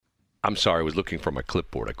I'm sorry, I was llooking for my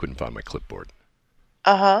clipboard. I couldn't find my clipboard.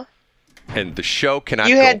 Uh-huh. And the show cannot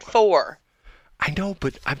You go. had 4. I know,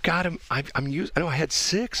 but I've got them. I'm using. I know I had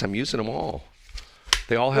 6. I'm using them all.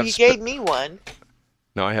 They all Well, have. you gave me one.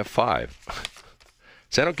 No, I have 5.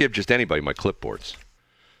 So I don't give just anybody my clipboards.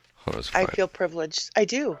 Oh, that's I fine. feel privileged. I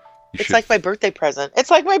do. You It's should. like my birthday present.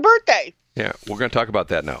 It's like my birthday. Yeah, we're going to talk about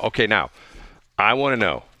that now. Okay, now I want to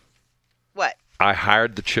know. What? I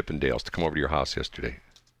hired the Chippendales to come over to your house yesterday.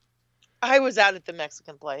 I was out at the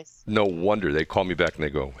Mexican place. No wonder they call me back and they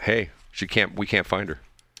go, "Hey, we can't find her."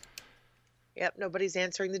 Yep, nobody's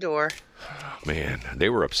answering the door. Oh, man, they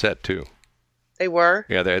were upset too. They were?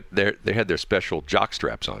 Yeah, they had their special jock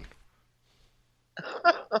straps on.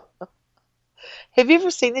 Have you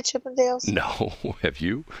ever seen the Chippendales? No, have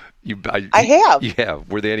you? I have. Yeah,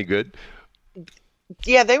 were they any good?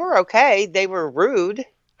 Yeah, they were okay. They were rude.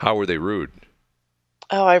 How were they rude?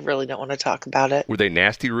 Oh, I really don't want to talk about it. Were they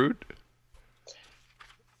nasty rude?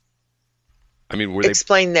 I mean,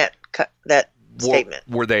 Explain that statement.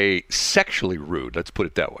 were they sexually rude? Let's put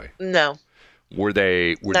it that way. No, Were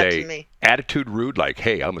they not to me. attitude rude, like,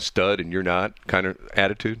 "Hey, I'm a stud and you're not," kind of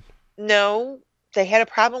attitude? No, they had a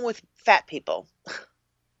problem with fat people.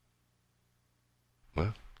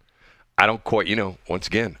 Well, I don't quite, once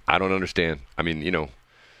again, I don't understand. I mean,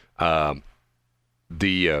 um,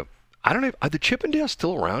 I don't know, are the Chippendales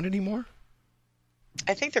still around anymore?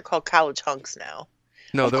 I think they're called college hunks now.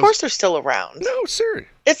 No, Of course they're still around. No, serious.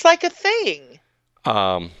 It's like a thing.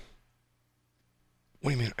 What do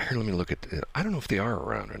you mean? Here, let me look at. I don't know if they are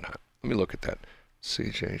around or not. Let me look at that.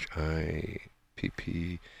 CHIPPEN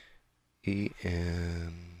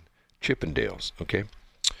Chippendales. Okay.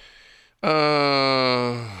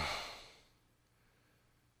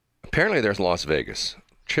 Apparently, there's Las Vegas.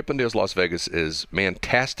 Chippendales Las Vegas is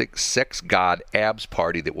fantastic sex god abs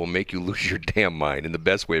party that will make you lose your damn mind in the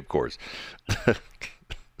best way, of course.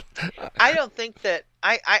 I don't think that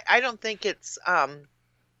I don't think it's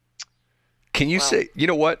Can you say, you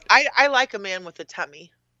know what? I like a man with a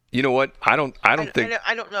tummy. You know what? I don't think.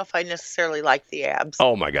 I don't know if I necessarily like the abs.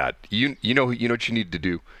 Oh my God! You know what you need to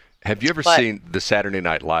do. Have you ever What? seen the Saturday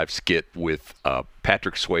Night Live skit with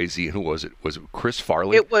Patrick Swayze and who was it? Was it Chris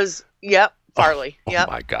Farley? It was Farley. Oh Yep.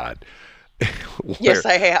 my God! Yes,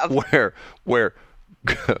 I have. Where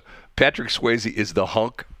Patrick Swayze is the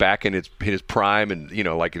hunk back in his prime, and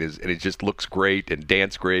like it is, and it just looks great and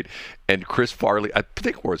dance great. And Chris Farley, I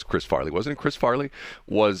think it was Chris Farley, wasn't it? Chris Farley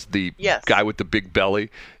was the Yes. guy with the big belly,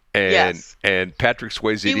 and Yes. and Patrick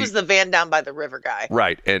Swayze. He was the van down by the river guy.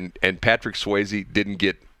 Right, and Patrick Swayze didn't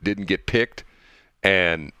get picked,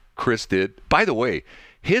 and Chris did. By the way,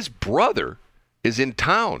 his brother is in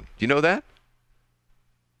town. Do you know that?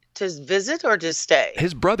 To visit or to stay?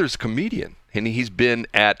 His brother's a comedian, and he's been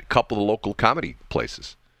at a couple of local comedy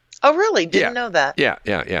places. Oh, really? Didn't know that. Yeah.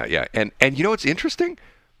 And you know what's interesting?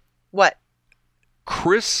 What?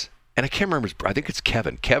 Chris, and I can't remember I think it's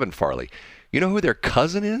Kevin Farley. You know who their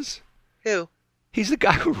cousin is? Who? He's the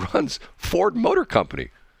guy who runs Ford Motor Company.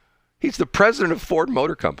 He's the president of Ford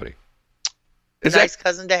Motor Company. Nice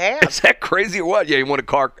cousin to have. Is that crazy or what? Yeah, you want a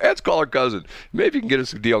car? Let's call our cousin. Maybe you can get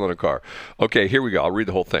us a deal on a car. Okay, here we go. I'll read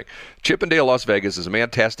the whole thing. Chippendale, Las Vegas is a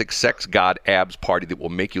fantastic sex god abs party that will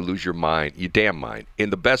make you lose your mind, your damn mind, in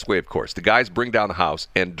the best way, of course. The guys bring down the house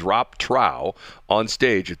and drop trow on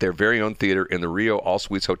stage at their very own theater in the Rio All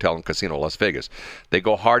Suites Hotel and Casino, Las Vegas. They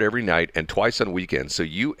go hard every night and twice on weekends, so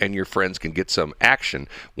you and your friends can get some action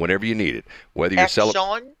whenever you need it. Whether you're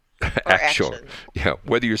Action? Action. Yeah,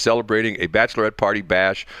 whether you're celebrating a bachelorette party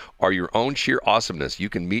bash or your own sheer awesomeness, you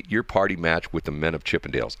can meet your party match with the men of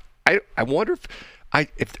Chippendales. I wonder if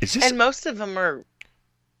is this. And most of them are.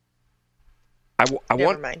 I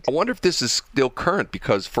wonder if this is still current,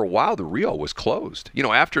 because for a while the Rio was closed.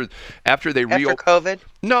 After COVID.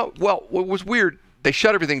 No, well, it was weird. They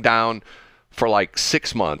shut everything down for like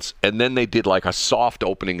 6 months, and then they did like a soft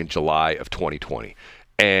opening in July of 2020.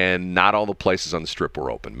 And not all the places on the Strip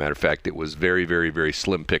were open. Matter of fact, it was very, very, very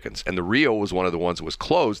slim pickings. And the Rio was one of the ones that was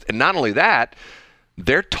closed. And not only that,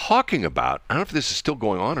 they're talking about, I don't know if this is still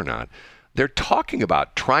going on or not, they're talking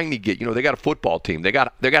about trying to get, they got a football team. They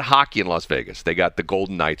got hockey in Las Vegas. They got the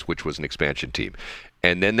Golden Knights, which was an expansion team.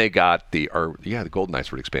 And then they got the Golden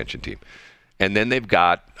Knights were an expansion team. And then they've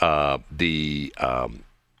got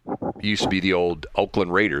used to be the old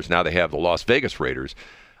Oakland Raiders. Now they have the Las Vegas Raiders.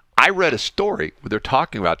 I read a story where they're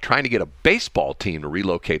talking about trying to get a baseball team to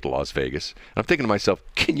relocate to Las Vegas. And I'm thinking to myself,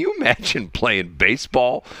 can you imagine playing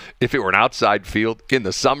baseball if it were an outside field in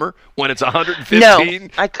the summer when it's 115? No,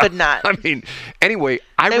 I could not. I mean, anyway,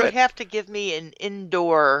 They would have to give me an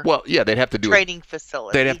indoor. Well, yeah, they'd have to do training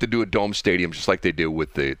facility. They'd have to do a dome stadium just like they do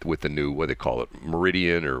with the new, what do they call it,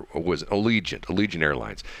 Meridian, or was it Allegiant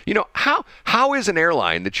Airlines. You know, how is an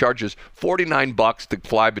airline that charges $49 to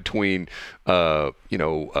fly between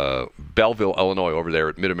Belleville, Illinois, over there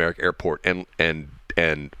at Mid-America Airport, and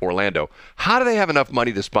Orlando? How do they have enough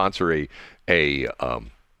money to sponsor a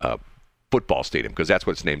football stadium? Because that's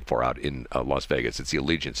what it's named for out in Las Vegas. It's the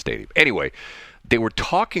Allegiant Stadium. Anyway, they were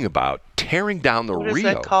talking about tearing down the Rio. What is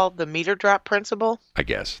that called? The meter drop principle? I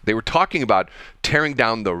guess. They were talking about tearing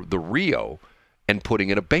down the Rio and putting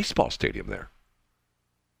in a baseball stadium there.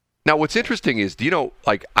 Now, what's interesting is, do you know,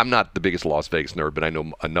 like, I'm not the biggest Las Vegas nerd, but I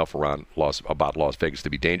know enough about Las Vegas to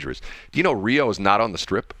be dangerous. Do you know Rio is not on the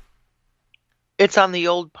Strip? It's on the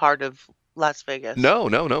old part of Las Vegas. No.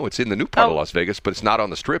 It's in the new part of Las Vegas, but it's not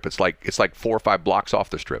on the Strip. It's like 4 or 5 blocks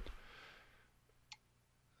off the Strip.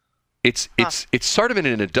 It's sort of in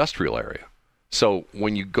an industrial area. So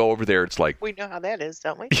when you go over there, it's like... We know how that is,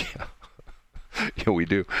 don't we? Yeah. Yeah, we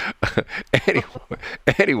do.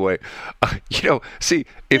 Anyway, here's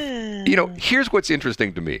what's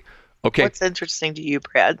interesting to me. Okay. What's interesting to you,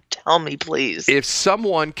 Brad? Tell me, please. If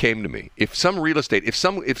someone came to me, if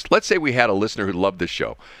let's say we had a listener who loved this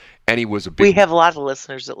show, and he was a big... We have a lot of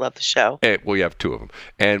listeners that love the show. We have 2 of them.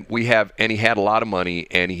 And he had a lot of money,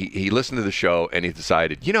 and he listened to the show, and he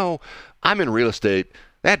decided, I'm in real estate.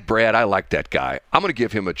 That Brad, I like that guy. I'm going to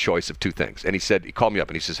give him a choice of 2 things. And he called me up,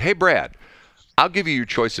 and he says, hey, Brad, I'll give you your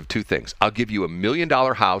choice of 2 things. I'll give you $1 million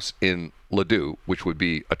house in Ladue, which would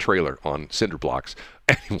be a trailer on cinder blocks.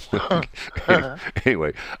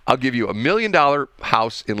 Anyway, I'll give you $1 million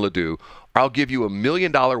house in Ladue, or I'll give you $1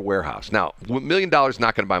 million warehouse. Now, $1 million is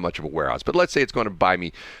not going to buy much of a warehouse, but let's say it's going to buy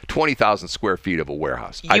me 20,000 square feet of a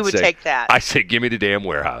warehouse. You would take that. I say, give me the damn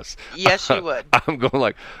warehouse. Yes, you would. I'm going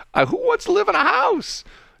like, who wants to live in a house?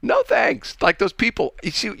 No thanks. Like those people.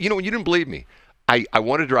 You didn't believe me. I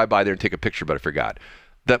wanted to drive by there and take a picture, but I forgot.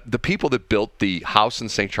 The people that built the house in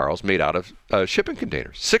St. Charles made out of shipping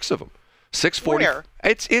containers. 6 of them. 640. Where?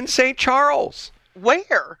 It's in St. Charles.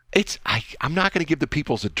 Where? I'm not going to give the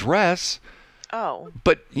people's address. Oh.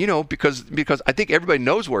 But because I think everybody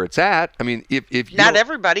knows where it's at. I mean, if not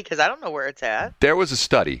everybody, because I don't know where it's at. There was a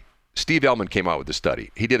study. Steve Ellman came out with a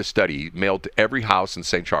study. He did a study. He mailed to every house in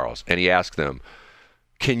St. Charles, and he asked them,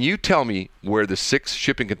 can you tell me where the 6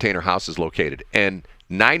 shipping container house is located? And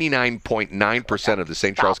 99.9% of the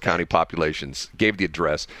St. Charles County populations gave the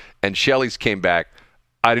address, and Shelley's came back,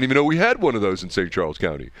 I didn't even know we had one of those in St. Charles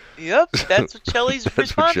County. Yep, that's what Shelley's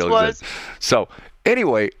response was. Said. So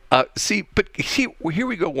anyway, here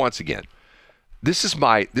we go once again. This is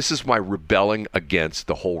my rebelling against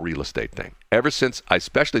the whole real estate thing.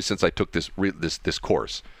 Especially since I took this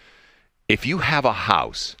course. If you have a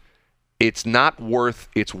house, it's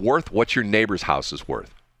worth what your neighbor's house is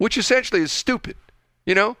worth, which essentially is stupid.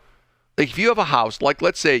 Like if you have a house, like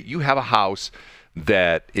let's say you have a house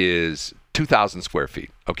that is 2,000 square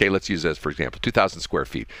feet. Okay, let's use that as for example, 2,000 square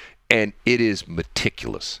feet. And it is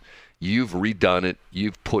meticulous. You've redone it.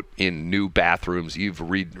 You've put in new bathrooms. You've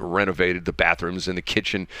renovated the bathrooms and the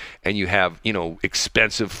kitchen, and you have,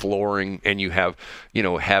 expensive flooring, and you have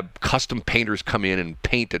custom painters come in and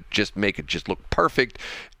paint it, make it just look perfect.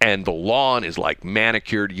 And the lawn is like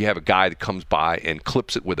manicured. You have a guy that comes by and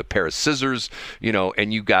clips it with a pair of scissors,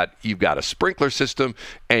 and you've got a sprinkler system,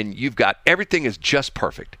 and you've got everything is just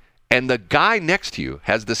perfect. And the guy next to you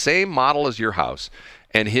has the same model as your house.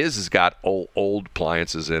 And his has got old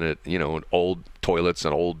appliances in it, and old toilets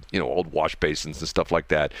and old wash basins and stuff like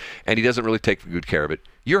that. And he doesn't really take good care of it.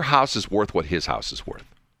 Your house is worth what his house is worth.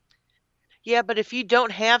 Yeah, but if you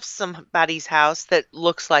don't have somebody's house that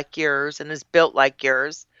looks like yours and is built like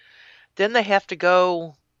yours, then they have to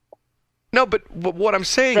go. No, but what I'm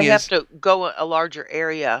saying they have to go a larger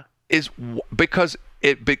area. Is because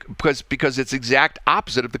it's exact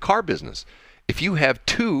opposite of the car business. If you have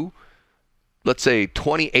 2, let's say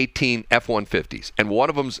 2018 F-150s, and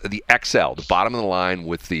one of them's the XL, the bottom of the line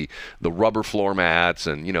with the rubber floor mats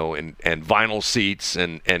and and vinyl seats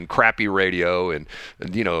and crappy radio and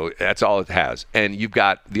that's all it has. And you've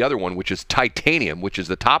got the other one which is titanium, which is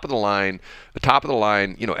the top of the line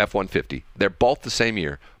F-150. They're both the same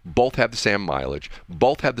year, both have the same mileage,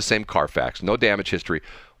 both have the same Carfax, no damage history.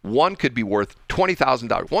 One could be worth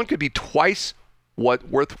 $20,000. One could be twice what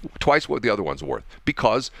the other one's worth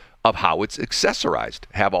because of how it's accessorized,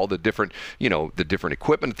 have all the different, the different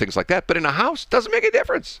equipment and things like that. But in a house, doesn't make a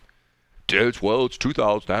difference. It's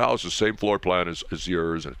 2,000. That house is the same floor plan as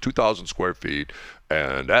yours, and 2,000 square feet,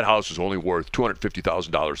 and that house is only worth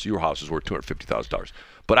 $250,000. Your house is worth $250,000.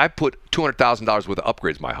 But I put $200,000 worth of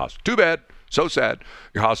upgrades in my house. Too bad. So sad.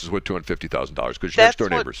 Your house is worth $250,000 because your next door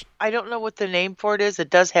neighbors. I don't know what the name for it is. It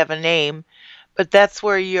does have a name, but that's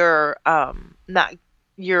where you're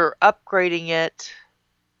you're upgrading it,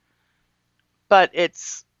 but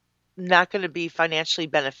it's not going to be financially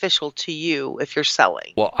beneficial to you if you're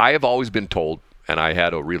selling. Well, I have always been told, and I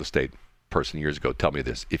had a real estate person years ago tell me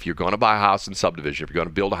this: if you're going to buy a house in subdivision, if you're going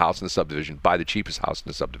to build a house in the subdivision, buy the cheapest house in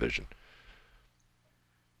the subdivision.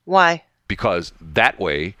 Why? Because that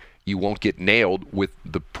way you won't get nailed with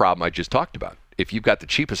the problem I just talked about. If you've got the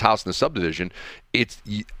cheapest house in the subdivision, it's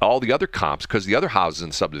all the other comps, because the other houses in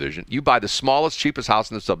the subdivision, you buy the smallest, cheapest house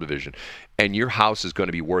in the subdivision, and your house is going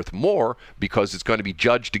to be worth more because it's going to be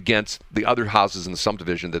judged against the other houses in the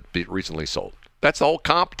subdivision that recently sold. That's the whole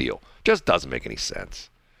comp deal. Just doesn't make any sense.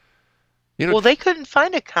 Well, they couldn't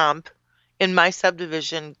find a comp in my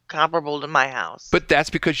subdivision comparable to my house. But that's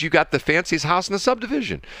because you got the fanciest house in the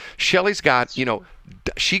subdivision. Shelley's got,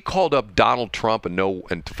 she called up Donald Trump and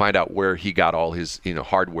to find out where he got all his,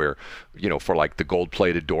 hardware, for like the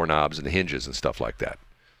gold-plated doorknobs and the hinges and stuff like that.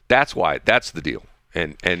 That's why. That's the deal.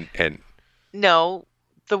 And no,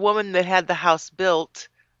 the woman that had the house built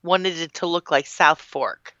wanted it to look like South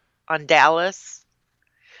Fork on Dallas.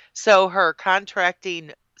 So her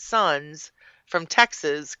contracting sons from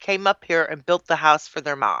Texas came up here and built the house for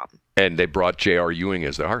their mom. And they brought J.R. Ewing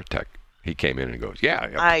as the architect. He came in and goes, yeah.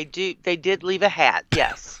 I do. They did leave a hat,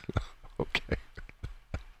 yes. Okay.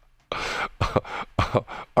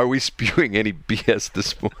 Are we spewing any BS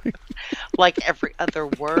this morning? Like every other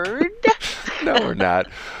word? No, we're not.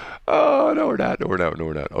 Oh, no, we're not. No,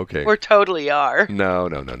 we're not. Okay. We totally are. No.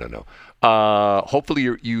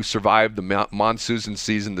 Hopefully you survived the monsoon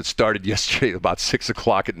season that started yesterday about 6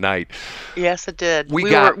 o'clock at night. Yes, it did.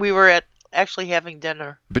 We were actually having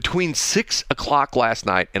dinner. Between 6 o'clock last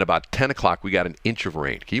night and about 10 o'clock, we got an inch of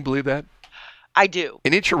rain. Can you believe that? I do.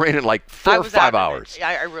 An inch of rain in like 4 or 5 hours.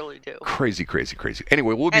 I really do. Crazy.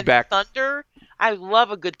 Anyway, we'll be back. Thunder. I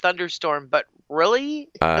love a good thunderstorm, but really?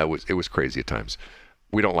 It was crazy at times.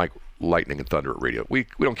 We don't like lightning and thunder at radio. We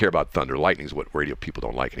don't care about thunder. Lightning is what radio people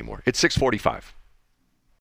don't like anymore. It's 6:45.